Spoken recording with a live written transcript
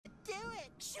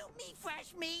Shoot me,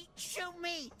 fresh meat. Shoot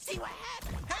me. See what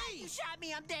happens. Hey! You shot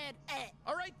me, I'm dead.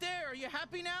 All right there, are you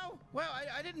happy now? Wow,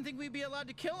 I didn't think we'd be allowed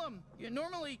to kill him.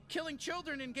 Normally, killing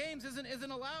children in games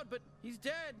isn't allowed, but he's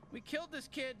dead. We killed this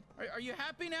kid. Are you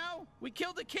happy now? We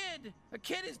killed a kid. A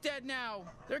kid is dead now.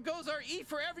 There goes our E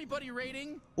for everybody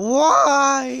rating.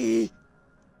 Why?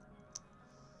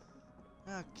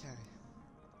 Okay.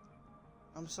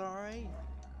 I'm sorry,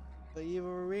 but you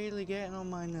were really getting on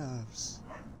my nerves.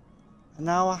 And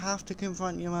now I have to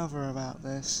confront your mother about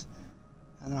this.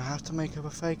 And I have to make up a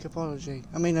fake apology.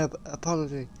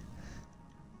 Apology.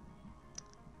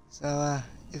 So,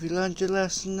 if you learned your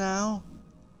lesson now,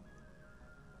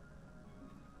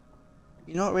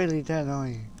 you're not really dead, are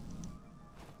you?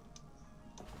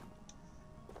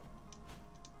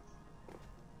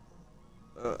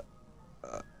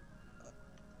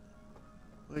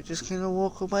 We're just gonna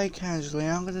walk away casually.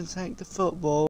 I'm gonna take the football.